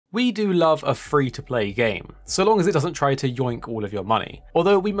We do love a free-to-play game, so long as it doesn't try to yoink all of your money.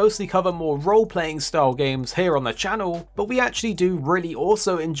 Although we mostly cover more role-playing style games here on the channel, but we actually do really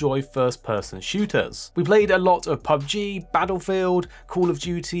also enjoy first-person shooters. We played a lot of PUBG, Battlefield, Call of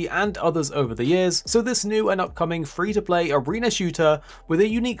Duty, and others over the years, so this new and upcoming free-to-play arena shooter with a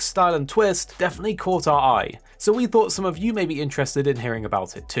unique style and twist definitely caught our eye, so we thought some of you may be interested in hearing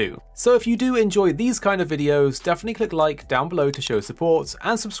about it too. So if you do enjoy these kind of videos, definitely click like down below to show support,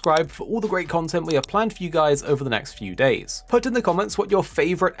 and subscribe for all the great content we have planned for you guys over the next few days. Put in the comments what your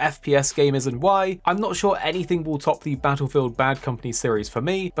favourite FPS game is and why. I'm not sure anything will top the Battlefield Bad Company series for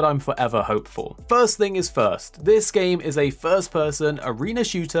me, but I'm forever hopeful. First thing is first, this game is a first-person arena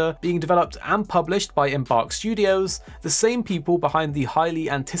shooter being developed and published by Embark Studios, the same people behind the highly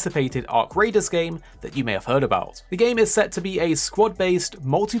anticipated Arc Raiders game that you may have heard about. The game is set to be a squad-based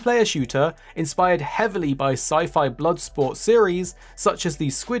multiplayer shooter inspired heavily by sci-fi blood sport series such as the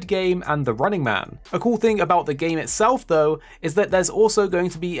Squid Game and The Running Man. A cool thing about the game itself though is that there's also going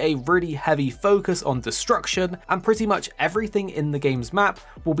to be a really heavy focus on destruction, and pretty much everything in the game's map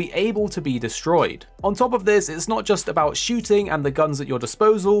will be able to be destroyed. On top of this, it's not just about shooting and the guns at your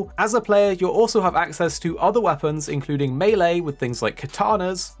disposal. As a player, you'll also have access to other weapons including melee with things like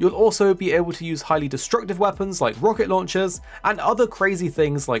katanas. You'll also be able to use highly destructive weapons like rocket launchers and other crazy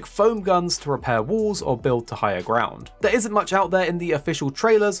things like foam guns to repair walls or build to higher ground. There isn't much out there in the official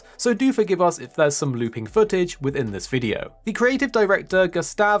trailers, so do forgive us if there's some looping footage within this video. The creative director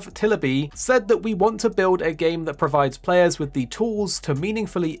Gustav Tillaby said that we want to build a game that provides players with the tools to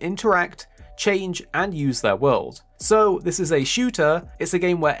meaningfully interact, change, and use their world. So this is a shooter, it's a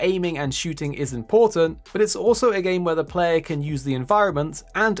game where aiming and shooting is important, but it's also a game where the player can use the environment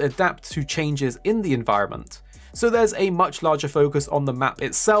and adapt to changes in the environment. So there's a much larger focus on the map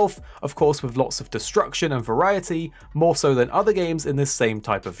itself, of course with lots of destruction and variety, more so than other games in this same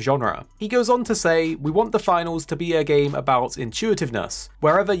type of genre. He goes on to say, "We want the finals to be a game about intuitiveness.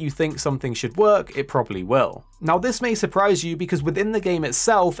 Wherever you think something should work, it probably will." Now this may surprise you because within the game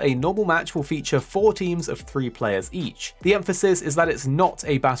itself, a normal match will feature 4 teams of 3 players each. The emphasis is that it's not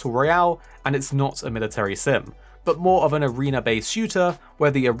a battle royale and it's not a military sim, but more of an arena-based shooter, where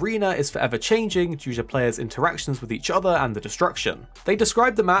the arena is forever changing due to players' interactions with each other and the destruction. They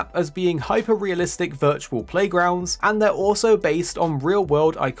describe the map as being hyper-realistic virtual playgrounds, and they're also based on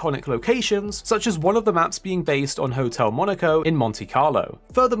real-world iconic locations, such as one of the maps being based on Hotel Monaco in Monte Carlo.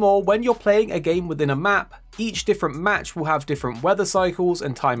 Furthermore, when you're playing a game within a map, each different match will have different weather cycles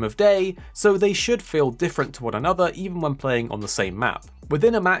and time of day, so they should feel different to one another even when playing on the same map.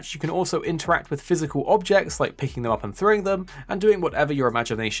 Within a match, you can also interact with physical objects like picking them up and throwing them, and doing whatever your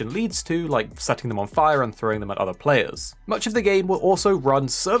imagination leads to, like setting them on fire and throwing them at other players. Much of the game will also run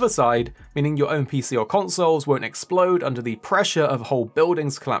server-side, meaning your own PC or consoles won't explode under the pressure of whole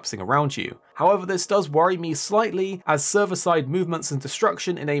buildings collapsing around you. However, this does worry me slightly, as server-side movements and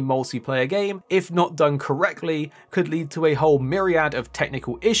destruction in a multiplayer game, if not done correctly, could lead to a whole myriad of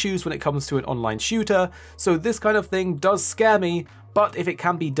technical issues when it comes to an online shooter, so this kind of thing does scare me. But if it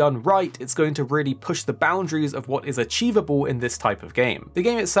can be done right, it's going to really push the boundaries of what is achievable in this type of game. The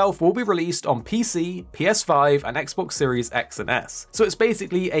game itself will be released on PC, PS5, and Xbox Series X and S. So it's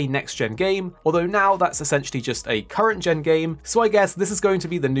basically a next-gen game, although now that's essentially just a current-gen game, so I guess this is going to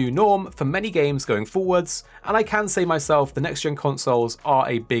be the new norm for many games going forwards, and I can say myself the next-gen consoles are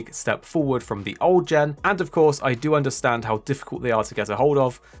a big step forward from the old-gen, and of course I do understand how difficult they are to get a hold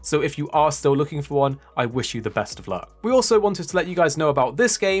of, so if you are still looking for one, I wish you the best of luck. We also wanted to let you guys know about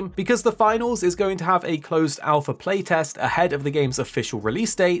this game because the finals is going to have a closed alpha playtest ahead of the game's official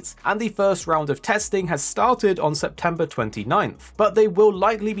release date, and the first round of testing has started on September 29th, but they will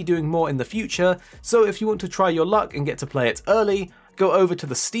likely be doing more in the future, so if you want to try your luck and get to play it early, go over to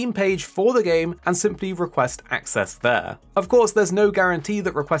the Steam page for the game and simply request access there. Of course, there's no guarantee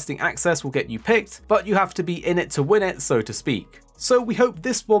that requesting access will get you picked, but you have to be in it to win it, so to speak. So we hope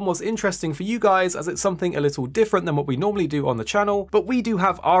this one was interesting for you guys, as it's something a little different than what we normally do on the channel, but we do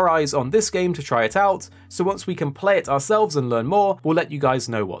have our eyes on this game to try it out, so once we can play it ourselves and learn more, we'll let you guys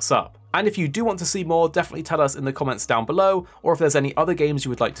know what's up. And if you do want to see more, definitely tell us in the comments down below, or if there's any other games you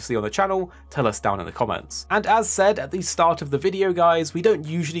would like to see on the channel, tell us down in the comments. And as said at the start of the video guys, we don't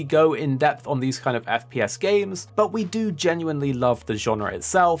usually go in depth on these kind of FPS games, but we do genuinely love the genre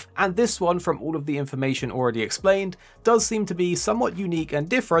itself, and this one, from all of the information already explained, does seem to be somewhat unique and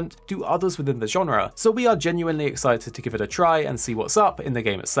different to others within the genre, so we are genuinely excited to give it a try and see what's up in the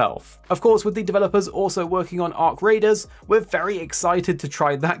game itself. Of course, with the developers also working on Arc Raiders, we're very excited to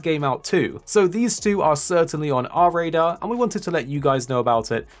try that game out out too. So these two are certainly on our radar, and we wanted to let you guys know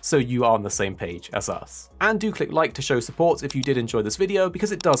about it so you are on the same page as us. And do click like to show support if you did enjoy this video,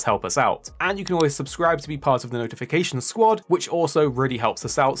 because it does help us out. And you can always subscribe to be part of the notification squad, which also really helps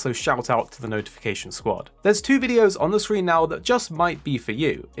us out, so shout out to the notification squad. There's two videos on the screen now that just might be for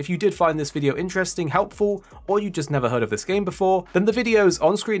you. If you did find this video interesting, helpful, or you just never heard of this game before, then the videos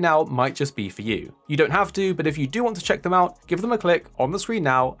on screen now might just be for you. You don't have to, but if you do want to check them out, give them a click on the screen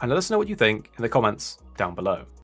now and let us know what you think in the comments down below.